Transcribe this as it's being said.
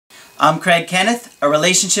I'm Craig Kenneth, a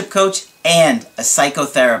relationship coach and a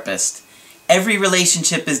psychotherapist. Every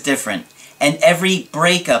relationship is different, and every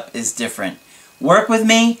breakup is different. Work with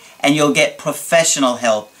me, and you'll get professional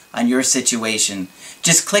help on your situation.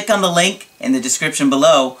 Just click on the link in the description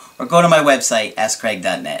below, or go to my website,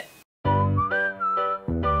 askcraig.net.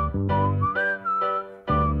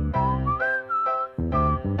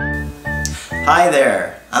 Hi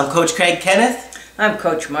there, I'm Coach Craig Kenneth. I'm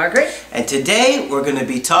Coach Margaret. And today we're going to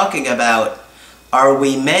be talking about, are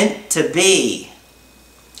we meant to be?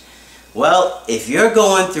 Well, if you're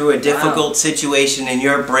going through a difficult situation in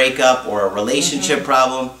your breakup or a relationship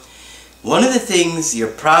problem, one of the things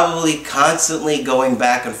you're probably constantly going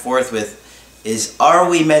back and forth with is, are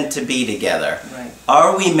we meant to be together? Right.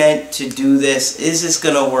 Are we meant to do this? Is this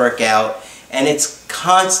going to work out? And it's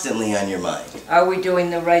constantly on your mind. Are we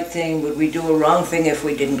doing the right thing? Would we do a wrong thing if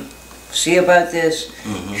we didn't see about this?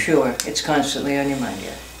 Sure, it's constantly on your mind,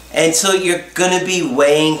 yeah. And so you're going to be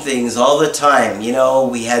weighing things all the time. You know,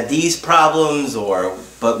 we had these problems,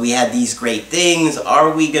 but we had these great things.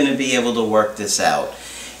 Are we going to be able to work this out?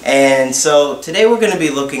 And so today we're going to be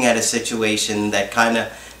looking at a situation that kind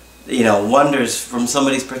of, you know, wonders from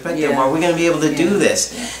somebody's perspective, are we going to be able to do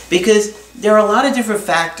this? Yeah. Because there are a lot of different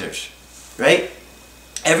factors, right?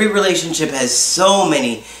 Every relationship has so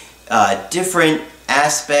many different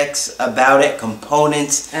aspects about it,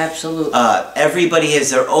 components. Absolutely. Everybody has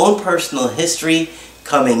their own personal history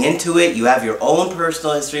coming into it. You have your own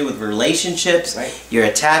personal history with relationships, your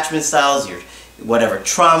attachment styles, your whatever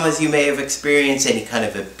traumas you may have experienced, any kind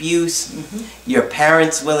of abuse, your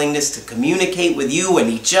parents' willingness to communicate with you and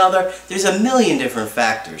each other. There's a million different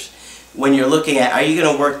factors when you're looking at, are you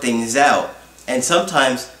going to work things out? And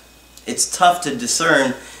sometimes it's tough to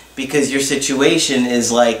discern because your situation is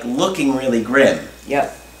like looking really grim.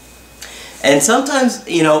 Yep. And sometimes,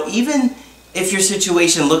 you know, even if your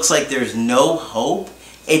situation looks like there's no hope,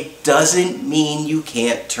 it doesn't mean you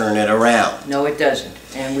can't turn it around. No, it doesn't.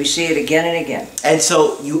 And we see it again and again. And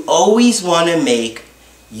so you always want to make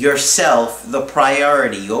yourself the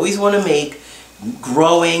priority. You always want to make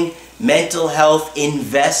growing mental health,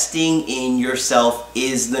 investing in yourself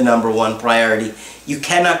is the #1 priority. You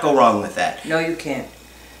cannot go wrong with that. No, you can't.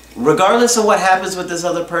 Regardless of what happens with this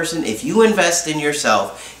other person, if you invest in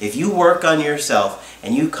yourself, if you work on yourself,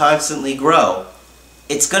 and you constantly grow,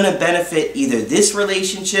 it's going to benefit either this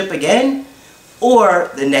relationship again,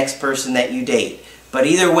 or the next person that you date. But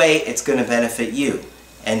either way, it's going to benefit you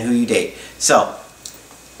and who you date. So,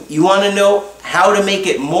 you want to know how to make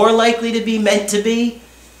it more likely to be meant to be?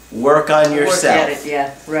 Work on yourself. Work at it,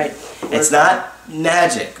 yeah, right. It's not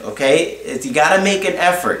magic, okay? You got to make an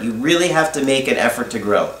effort. You really have to make an effort to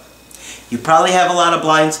grow. You probably have a lot of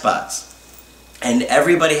blind spots, and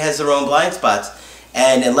everybody has their own blind spots,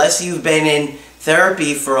 and unless you've been in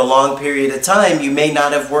therapy for a long period of time, you may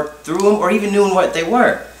not have worked through them or even knew what they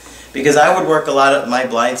were, because I would work a lot of my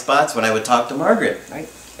blind spots when I would talk to Margaret,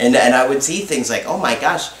 and I would see things like, oh my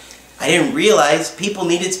gosh, I didn't realize people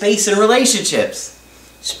needed space in relationships.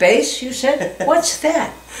 Space, you said? What's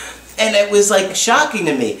that? And it was like shocking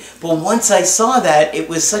to me. But once I saw that, it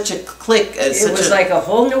was such a click. It was like a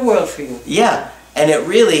whole new world for you. Yeah, and it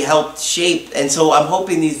really helped shape. And so I'm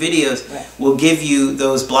hoping these videos will give you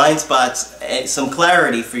those blind spots and some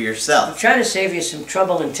clarity for yourself. I'm trying to save you some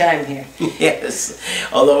trouble and time here. Yes,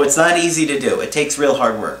 although it's not easy to do. It takes real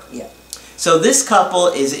hard work. Yeah. So this couple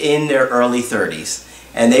is in their early 30s,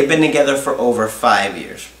 and they've been together for over 5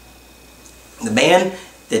 years. The man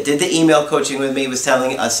that did the email coaching with me was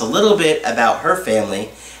telling us a little bit about her family,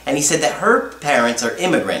 and he said that her parents are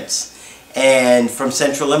immigrants and from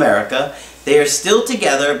Central America. They are still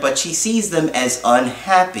together, but she sees them as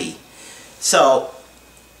unhappy. So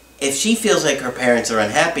if she feels like her parents are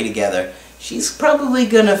unhappy together, she's probably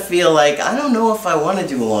gonna feel like, I don't know if I want to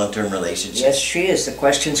do a long-term relationship. Yes, she is. The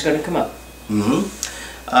question's going to come up.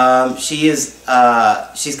 She's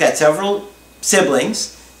got several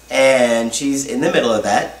siblings, and she's in the middle of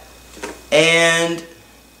that. And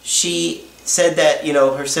she said that, you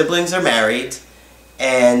know, her siblings are married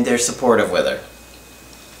and they're supportive with her.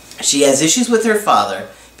 She has issues with her father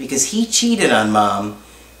because he cheated on mom,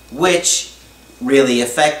 which really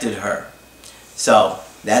affected her. So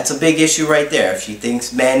that's a big issue right there. If she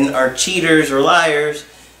thinks men are cheaters or liars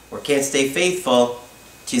or can't stay faithful,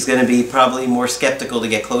 she's going to be probably more skeptical to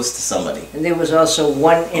get close to somebody. And there was also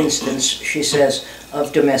one instance, she says,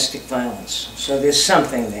 of domestic violence. So there's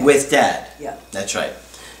something there. With dad. Yeah. That's right.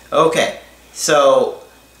 Okay. So,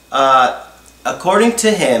 according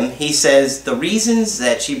to him, he says the reasons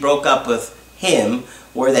that she broke up with him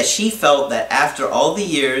or that she felt that after all the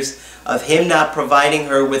years of him not providing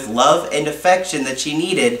her with love and affection that she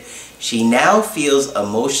needed, she now feels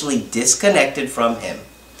emotionally disconnected from him.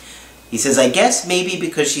 He says, I guess maybe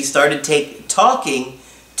because she started talking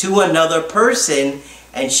to another person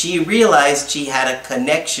and she realized she had a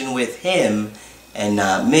connection with him and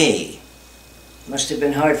not me. Must have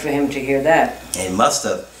been hard for him to hear that. It must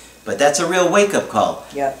have. But that's a real wake-up call.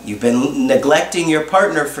 Yep. You've been neglecting your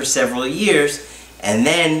partner for several years, and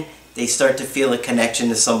then they start to feel a connection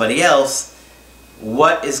to somebody else.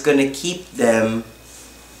 What is going to keep them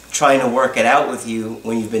trying to work it out with you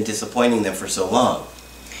when you've been disappointing them for so long?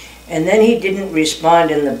 And then he didn't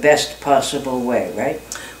respond in the best possible way, right?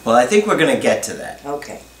 Well, I think we're going to get to that.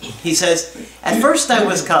 Okay. He says, at first I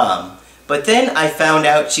was calm, but then I found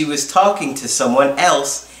out she was talking to someone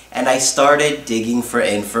else, and I started digging for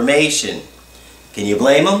information. Can you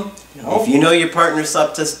blame him? No. If you know your partner's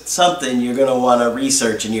up to something, you're going to want to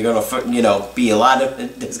research, and you're going to,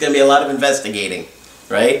 there's going to be a lot of investigating,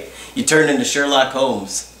 right? You turn into Sherlock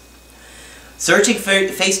Holmes. Searching for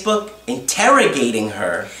Facebook, interrogating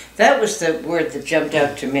her. That was the word that jumped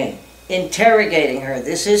out to me. Interrogating her.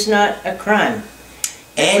 This is not a crime.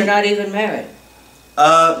 And we're not even married.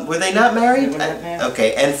 Were they not married? They were not married.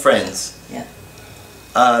 Okay, and friends. Yeah.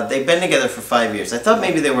 They've been together for 5 years. I thought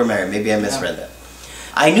maybe they were married. Maybe I misread that.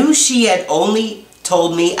 I knew she had only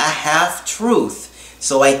told me a half-truth,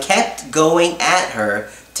 so I kept going at her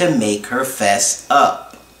to make her fess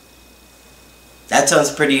up. That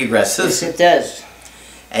sounds pretty aggressive. Yes, it does.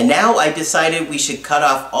 And now I decided we should cut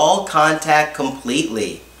off all contact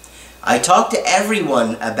completely. I talked to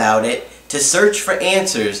everyone about it to search for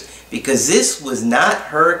answers because this was not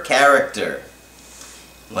her character.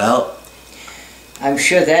 Well, I'm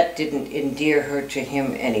sure that didn't endear her to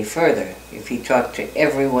him any further, if he talked to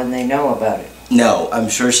everyone they know about it. no, I'm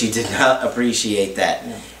sure she did not appreciate that.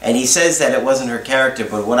 No. And he says that it wasn't her character,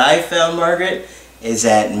 but what I found, Margaret, is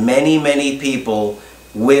that many, many people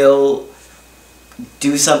will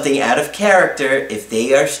do something out of character if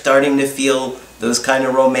they are starting to feel those kind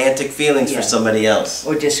of romantic feelings for somebody else.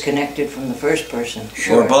 Or disconnected from the first person.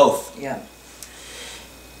 Sure. Or both. Yeah.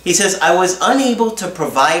 He says, I was unable to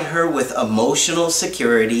provide her with emotional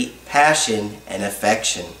security, passion, and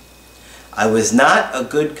affection. I was not a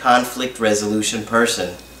good conflict resolution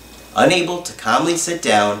person, unable to calmly sit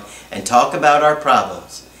down and talk about our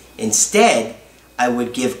problems. Instead, I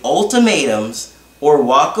would give ultimatums or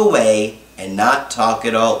walk away and not talk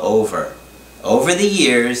it all over. Over the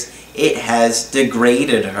years, it has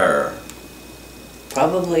degraded her.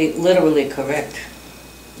 Probably literally correct.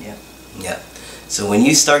 Yeah. Yeah. So when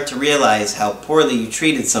you start to realize how poorly you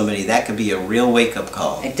treated somebody, that could be a real wake-up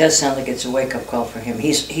call. It does sound like it's a wake-up call for him.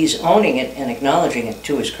 He's owning it and acknowledging it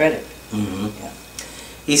to his credit. Mm-hmm. Yeah.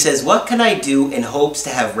 He says, what can I do in hopes to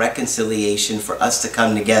have reconciliation for us to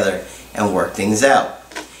come together and work things out?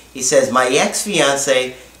 He says, my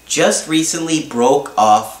ex-fiance just recently broke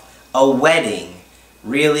off a wedding.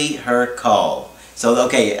 Really her call. So,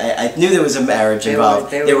 okay, I knew there was a marriage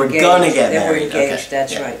involved. They were going to get married. They were engaged,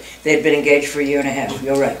 that's right. They'd been engaged for 1.5 years.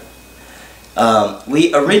 You're right.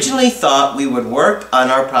 We originally thought we would work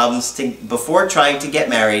on our problems before trying to get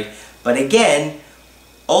married, but again,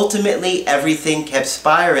 ultimately everything kept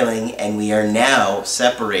spiraling and we are now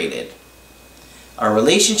separated. Our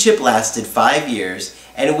relationship lasted 5 years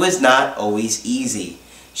and it was not always easy.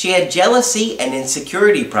 She had jealousy and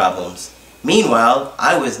insecurity problems. Meanwhile,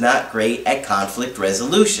 I was not great at conflict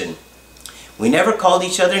resolution. We never called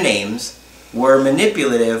each other names, were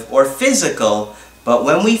manipulative or physical, but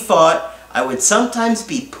when we fought, I would sometimes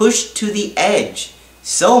be pushed to the edge,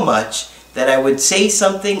 so much that I would say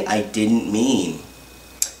something I didn't mean.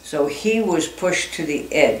 So he was pushed to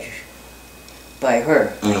the edge by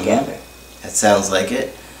her, I gather. That sounds like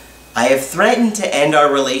it. I have threatened to end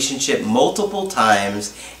our relationship multiple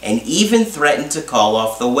times and even threatened to call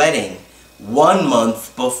off the wedding 1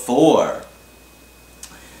 month before.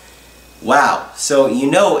 Wow. So you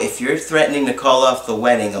know if you're threatening to call off the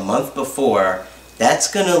wedding a month before,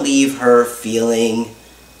 that's going to leave her feeling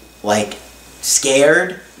like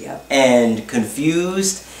scared and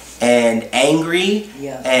confused and angry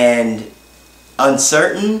and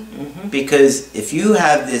uncertain. Because if you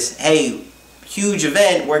have this, hey, huge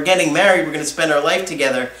event, we're getting married, we're going to spend our life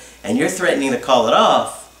together, and you're threatening to call it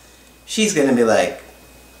off, she's going to be like,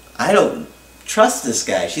 I don't trust this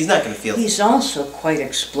guy. She's not going to feel... He's also quite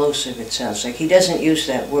explosive, it sounds like. He doesn't use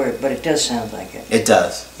that word, but it does sound like it. It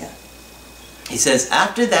does. Yeah. He says,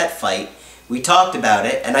 after that fight, we talked about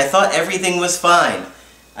it, and I thought everything was fine.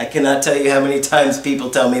 I cannot tell you how many times people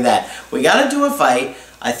tell me that. We got into a fight,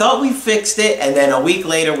 I thought we fixed it, and then a week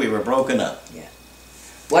later we were broken up. Yeah.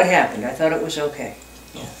 What happened? I thought it was okay.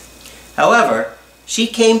 However, she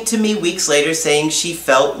came to me weeks later saying she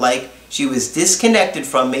felt like she was disconnected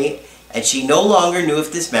from me and she no longer knew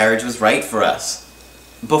if this marriage was right for us.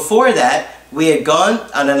 Before that, we had gone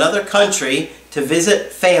on another country to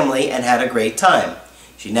visit family and had a great time.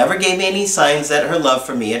 She never gave me any signs that her love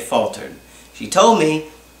for me had faltered. She told me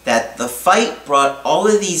that the fight brought all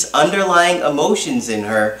of these underlying emotions in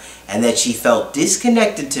her and that she felt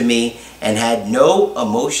disconnected to me and had no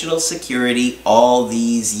emotional security all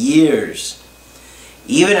these years.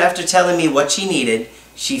 Even after telling me what she needed,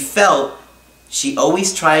 she felt she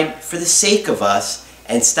always tried for the sake of us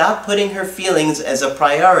and stopped putting her feelings as a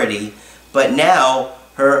priority, but now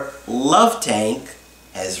her love tank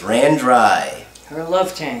has ran dry. Her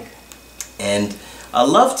love tank. And a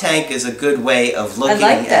love tank is a good way of looking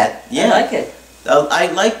I like that. at... Yeah. I like it.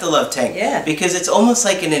 I like the love tank. Yeah. Because it's almost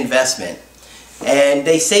like an investment. And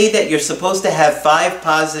they say that you're supposed to have 5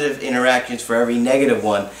 positive interactions for every negative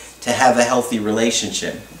one to have a healthy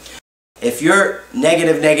relationship. If you're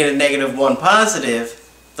 -1 positive,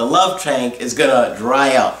 the love tank is going to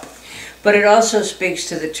dry up. But it also speaks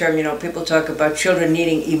to the term, you know, people talk about children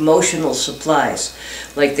needing emotional supplies.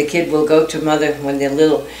 Like the kid will go to mother when they're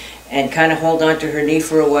little and kind of hold on to her knee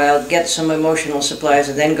for a while, get some emotional supplies,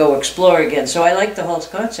 and then go explore again. So I like the whole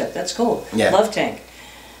concept. That's cool. Yeah. Love tank.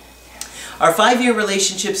 Our 5-year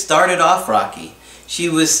relationship started off rocky. She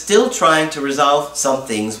was still trying to resolve some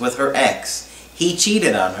things with her ex. He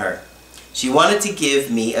cheated on her. She wanted to give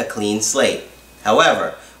me a clean slate.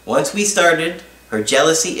 However, once we started, her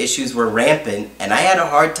jealousy issues were rampant and I had a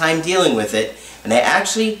hard time dealing with it, and I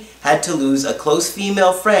actually had to lose a close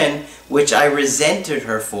female friend, which I resented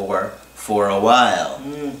her for a while.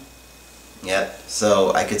 Yep,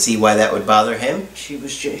 so I could see why that would bother him. She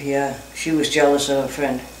was jealous of a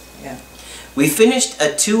friend. Yeah. We finished a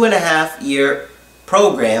 2.5-year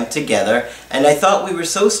program together, and I thought we were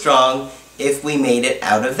so strong if we made it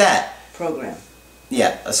out of that. Program.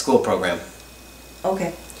 Yeah, a school program.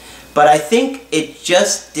 Okay. But I think it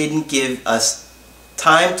just didn't give us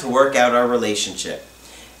time to work out our relationship.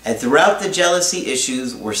 And throughout the jealousy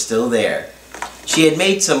issues were still there. She had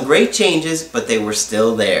made some great changes, but they were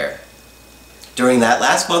still there. During that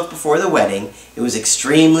last month before the wedding, it was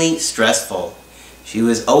extremely stressful. She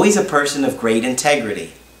was always a person of great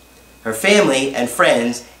integrity. Her family and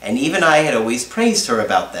friends and even I had always praised her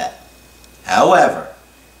about that. However,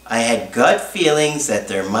 I had gut feelings that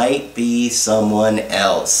there might be someone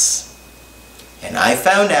else. And I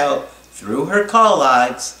found out through her call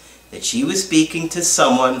logs that she was speaking to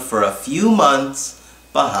someone for a few months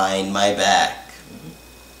behind my back.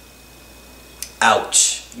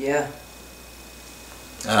 Ouch. Yeah.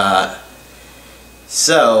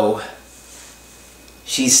 So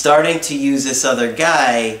she's starting to use this other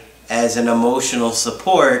guy as an emotional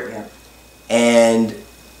support, Yeah. and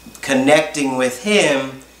connecting with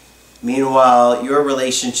him. Meanwhile, your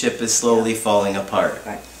relationship is slowly falling apart.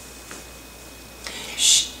 Right.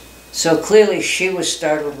 So clearly she was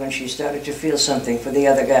startled when she started to feel something for the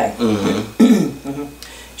other guy.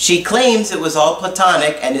 She claims it was all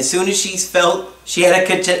platonic, and as soon as she felt she had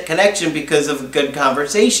a connection because of a good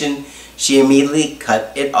conversation, she immediately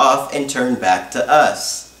cut it off and turned back to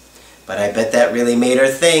us. But I bet that really made her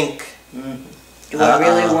think. Do I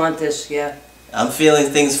really want this? Yeah. I'm feeling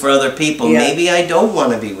things for other people. Yeah. Maybe I don't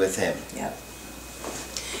want to be with him. Yeah.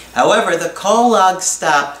 However, the call log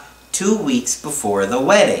stopped 2 weeks before the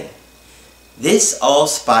wedding. This all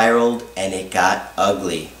spiraled and it got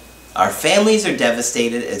ugly. Our families are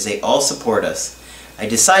devastated as they all support us. I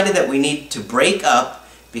decided that we need to break up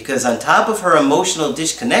because on top of her emotional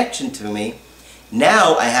disconnection to me,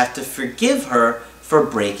 now I have to forgive her for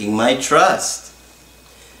breaking my trust.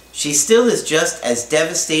 She still is just as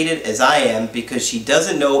devastated as I am because she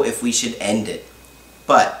doesn't know if we should end it,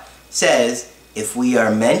 but says if we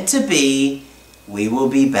are meant to be, we will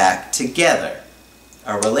be back together.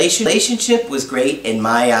 Our relationship was great in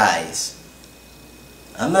my eyes.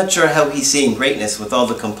 I'm not sure how he's seeing greatness with all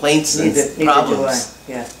the complaints and problems.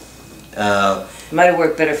 Neither do I. Yeah. Might have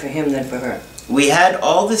worked better for him than for her. We had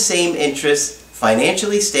all the same interests,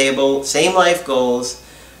 financially stable, same life goals.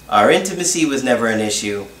 Our intimacy was never an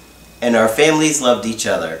issue, and our families loved each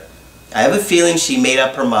other. I have a feeling she made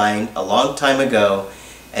up her mind a long time ago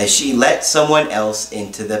as she let someone else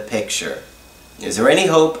into the picture. Is there any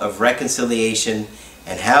hope of reconciliation,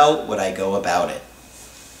 and how would I go about it?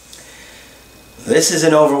 This is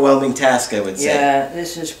an overwhelming task, I would say. Yeah,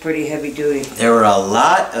 this is pretty heavy duty. There were a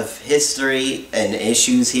lot of history and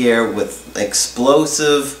issues here with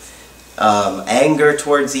explosive anger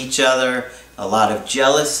towards each other, a lot of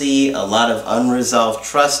jealousy, a lot of unresolved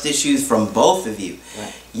trust issues from both of you.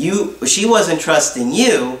 Right. she wasn't trusting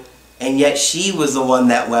you, and yet she was the one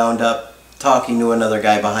that wound up talking to another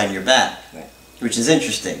guy behind your back, Right. which is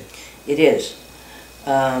interesting. It is.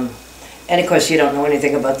 And of course, you don't know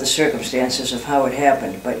anything about the circumstances of how it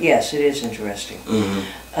happened, but yes, it is interesting.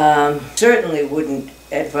 Certainly wouldn't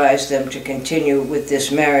advise them to continue with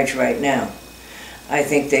this marriage right now. I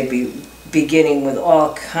think they'd be beginning with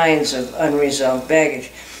all kinds of unresolved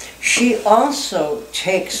baggage. She also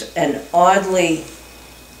takes an oddly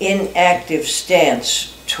inactive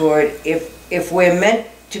stance toward if we're meant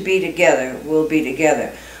to be together, we'll be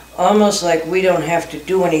together. Almost like we don't have to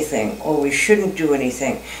do anything, or we shouldn't do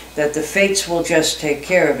anything, that the fates will just take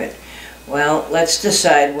care of it. Well, let's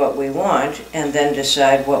decide what we want, and then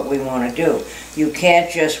decide what we want to do. You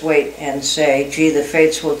can't just wait and say, gee, the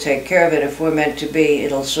fates will take care of it. If we're meant to be,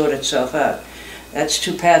 it'll sort itself out. That's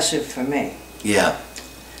too passive for me. Yeah,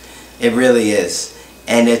 it really is.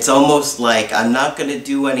 And it's almost like, I'm not going to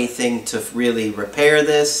do anything to really repair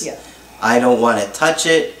this. Yeah. I don't want to touch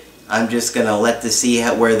it. I'm just going to let this see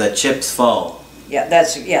where the chips fall. Yeah,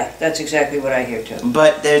 that's exactly what I hear too.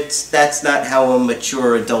 But that's not how a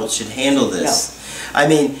mature adult should handle this. No. I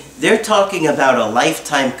mean, they're talking about a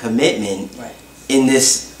lifetime commitment in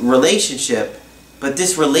this relationship, but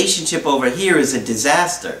this relationship over here is a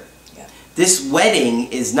disaster. Yeah. This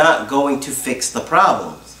wedding is not going to fix the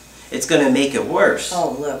problems. It's going to make it worse.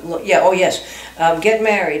 Oh, look, yeah, oh yes. Get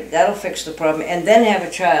married, that'll fix the problem, and then have a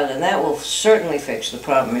child, and that will certainly fix the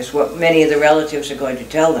problem, is what many of the relatives are going to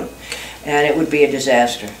tell them. And it would be a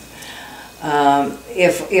disaster.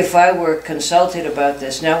 If I were consulted about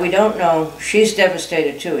this, now we don't know, she's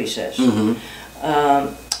devastated too, he says.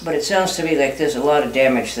 But it sounds to me like there's a lot of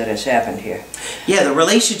damage that has happened here. Yeah, the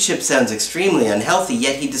relationship sounds extremely unhealthy,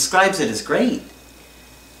 yet he describes it as great.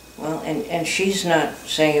 Well, and she's not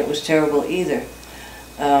saying it was terrible either.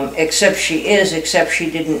 Except she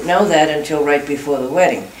didn't know that until right before the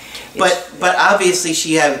wedding. But obviously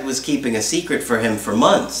she was keeping a secret for him for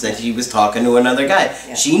months, that she was talking to another guy.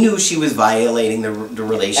 Yeah. She knew she was violating the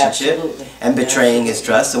relationship and betraying his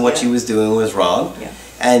trust, and what she was doing was wrong. Yeah.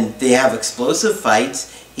 And they have explosive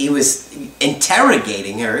fights. He was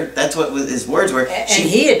interrogating her. That's what his words were. And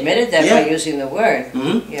he admitted that by using the word.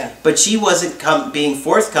 Yeah. But she wasn't being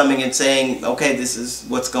forthcoming and saying, okay, this is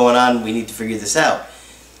what's going on, we need to figure this out.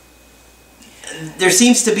 There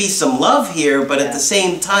seems to be some love here, but at the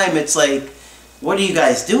same time, it's like, what are you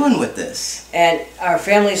guys doing with this? And our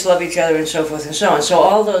families love each other and so forth and so on. So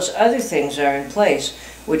all those other things are in place,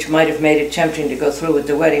 which might have made it tempting to go through with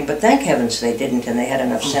the wedding, but thank heavens they didn't, and they had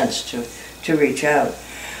enough sense to reach out.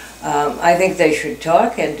 I think they should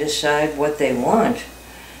talk and decide what they want.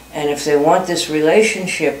 And if they want this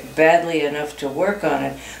relationship badly enough to work on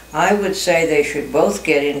it, I would say they should both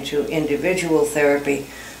get into individual therapy,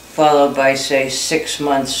 followed by, say, 6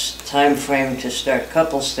 months time frame to start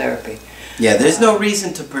couples therapy. Yeah, there's no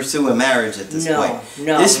reason to pursue a marriage at this point.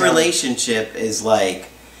 This relationship is like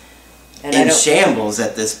in shambles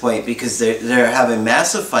at this point, because they're having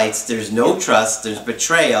massive fights. There's no trust. There's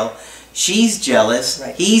betrayal. She's jealous.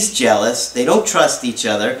 He's jealous. They don't trust each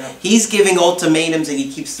other. He's giving ultimatums, and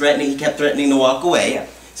he keeps threatening. He kept threatening to walk away.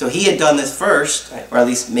 So he had done this first, or at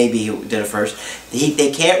least maybe he did it first.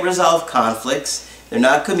 They can't resolve conflicts. They're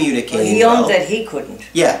not communicating well. He owned that he couldn't.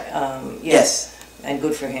 Yeah. Yes. And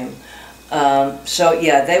good for him. So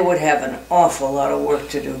yeah, they would have an awful lot of work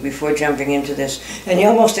to do before jumping into this. And you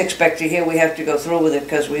almost expect to hear we have to go through with it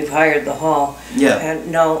because we've hired the hall. Yeah. And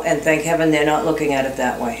no, and thank heaven they're not looking at it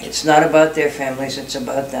that way. It's not about their families, it's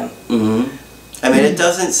about them. I mean, it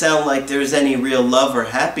doesn't sound like there's any real love or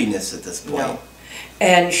happiness at this point. No.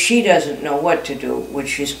 And she doesn't know what to do, which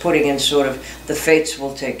she's putting in sort of, the fates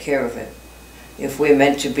will take care of it. If we're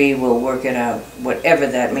meant to be, we'll work it out. Whatever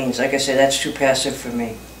that means. Like I said, that's too passive for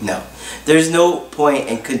me. No. There's no point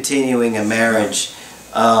in continuing a marriage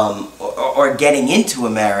or getting into a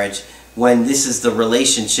marriage when this is the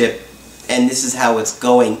relationship and this is how it's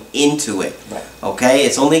going into it. Okay?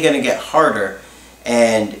 It's only going to get harder.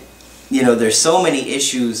 And, you know, there's so many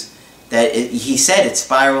issues that he said it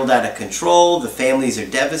spiraled out of control. The families are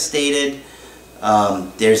devastated.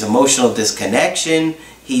 There's emotional disconnection.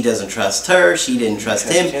 He doesn't trust her. She didn't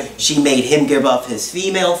trust him. She made him give up his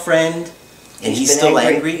female friend, and he's still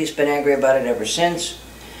angry. He's been angry about it ever since,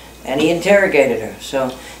 and he interrogated her.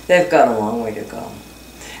 So they've got a long way to go.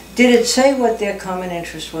 Did it say what their common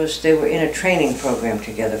interest was? They were in a training program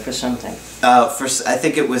together for something. I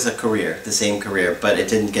think it was a career, the same career, but it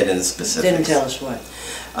didn't get into specifics. Didn't tell us what.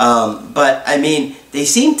 But I mean, they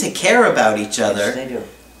seem to care about each other. Yes, they do.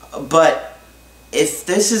 But if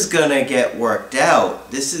this is going to get worked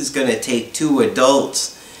out, this is going to take two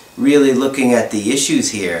adults really looking at the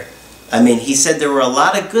issues here. I mean, he said there were a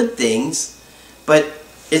lot of good things, but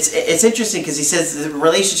it's interesting because he says the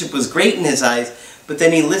relationship was great in his eyes, but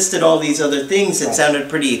then he listed all these other things that sounded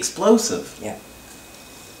pretty explosive. Yeah.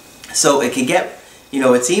 So it can get,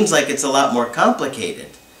 it seems like it's a lot more complicated.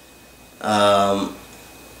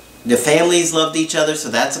 The families loved each other, so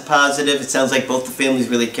that's a positive. It sounds like both the families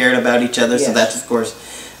really cared about each other, so that's, of course,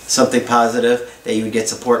 something positive, that you would get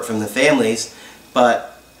support from the families.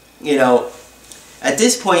 But, at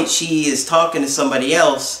this point, she is talking to somebody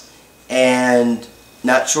else and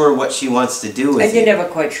not sure what she wants to do with it. And you're never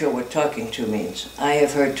quite sure what talking to means. I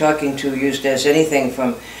have heard talking to used as anything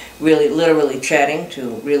from really literally chatting to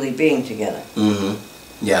really being together.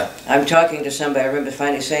 Mm-hmm. Yeah. I'm talking to somebody. I remember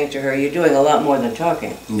finally saying to her, "You're doing a lot more than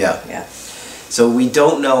talking." Yeah. Yeah. So we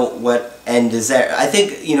don't know what end is there. I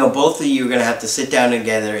think, both of you are going to have to sit down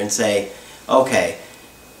together and say, okay,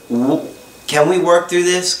 can we work through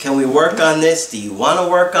this? Can we work on this? Do you want to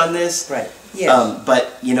work on this? Right. Yes.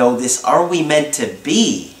 But, this, are we meant to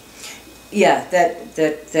be? Yeah,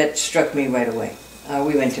 that struck me right away. Are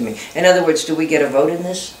we meant to be? In other words, do we get a vote in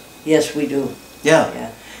this? Yes, we do. Yeah.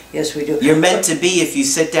 Yeah. Yes, we do. You're meant to be if you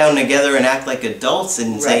sit down together and act like adults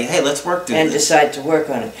and say, hey, let's work through this. And decide to work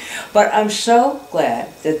on it. But I'm so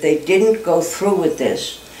glad that they didn't go through with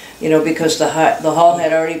this, because the hall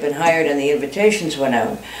had already been hired and the invitations went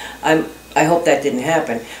out. I hope that didn't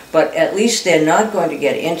happen. But at least they're not going to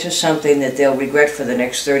get into something that they'll regret for the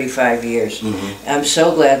next 35 years. Mm-hmm. I'm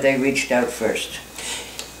so glad they reached out first.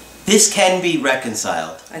 This can be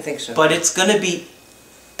reconciled. I think so. But it's going to be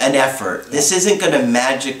an effort. Yeah. This isn't going to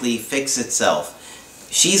magically fix itself.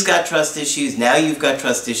 She's got trust issues. Now you've got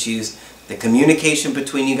trust issues. The communication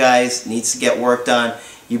between you guys needs to get worked on.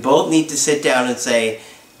 You both need to sit down and say,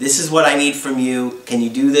 this is what I need from you. Can you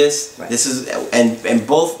do this? Right. This is, and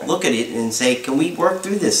both look at it and say, can we work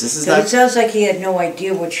through this? This is not. It sounds like he had no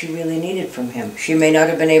idea what she really needed from him. She may not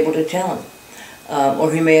have been able to tell him.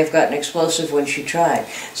 Or he may have gotten explosive when she tried.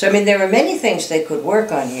 So, I mean, there are many things they could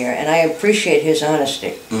work on here, and I appreciate his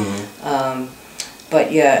honesty. Mm-hmm.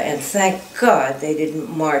 But, yeah, and thank God they didn't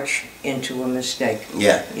march into a mistake.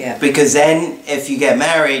 Yeah. Yeah. Because then, if you get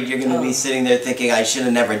married, you're going to be sitting there thinking, I should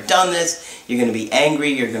have never done this. You're going to be angry.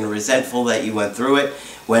 You're going to be resentful that you went through it.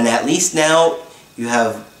 When at least now you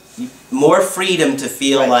have more freedom to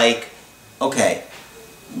feel like, okay,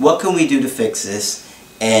 what can we do to fix this?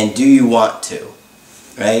 And do you want to?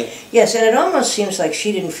 Right? Yes, and it almost seems like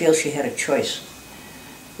she didn't feel she had a choice,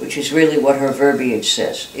 which is really what her verbiage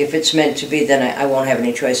says. If it's meant to be, then I won't have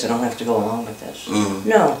any choice. I don't have to go along with this. Mm-hmm.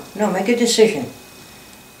 No, make a decision.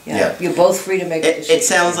 Yeah. You're both free to make a decision. It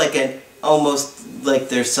sounds like almost like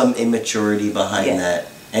there's some immaturity behind that,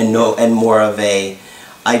 and more of a,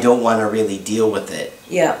 I don't want to really deal with it.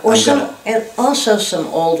 Yeah, and also some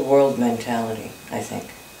old world mentality, I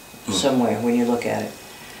think, somewhere when you look at it.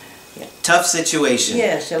 Yeah. Tough situation.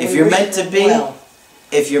 Yes, if you're meant to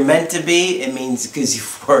be, it means because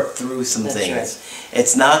you've worked through some things. Right.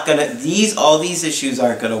 It's not gonna. All these issues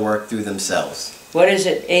aren't gonna work through themselves. What is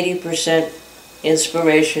it? 80%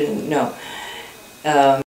 inspiration? No,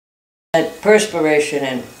 perspiration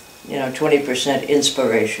and 20%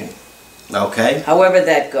 inspiration. Okay. However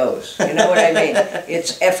that goes, you know what I mean.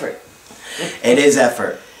 It's effort. It is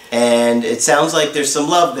effort, and it sounds like there's some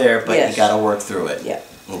love there, but you got to work through it. Yeah.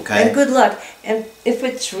 Okay. And good luck. And if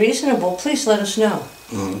it's reasonable, please let us know.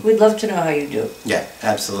 Mm-hmm. We'd love to know how you do. Yeah,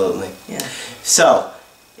 absolutely. Yeah. So,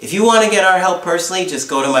 if you want to get our help personally, just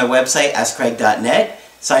go to my website, askcraig.net.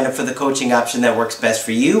 Sign up for the coaching option that works best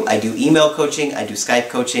for you. I do email coaching. I do Skype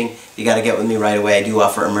coaching. You got to get with me right away. I do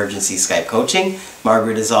offer emergency Skype coaching.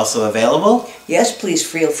 Margaret is also available. Yes, please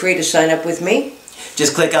feel free to sign up with me.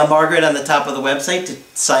 Just click on Margaret on the top of the website to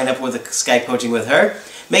sign up with a Skype coaching with her.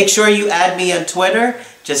 Make sure you add me on Twitter.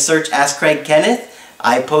 Just search Ask Craig Kenneth.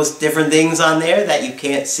 I post different things on there that you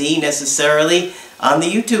can't see necessarily on the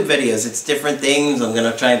YouTube videos. It's different things. I'm going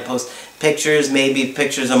to try and post pictures, maybe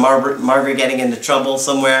pictures of Margaret getting into trouble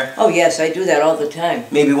somewhere. Oh yes, I do that all the time.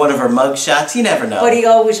 Maybe one of her mug shots. You never know. But he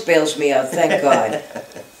always bails me out, thank God.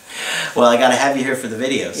 Well, I got to have you here for the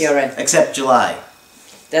videos. Yeah, right. Except July.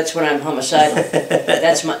 That's when I'm homicidal.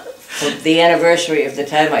 That's the anniversary of the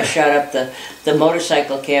time I shot up the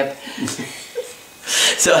motorcycle camp.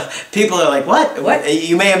 So people are like, what? What?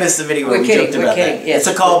 You may have missed the video where we joked about that. Yes.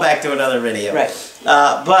 It's a callback to another video. Right.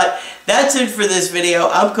 But that's it for this video.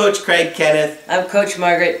 I'm Coach Craig Kenneth. I'm Coach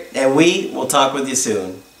Margaret. And we will talk with you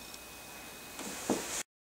soon.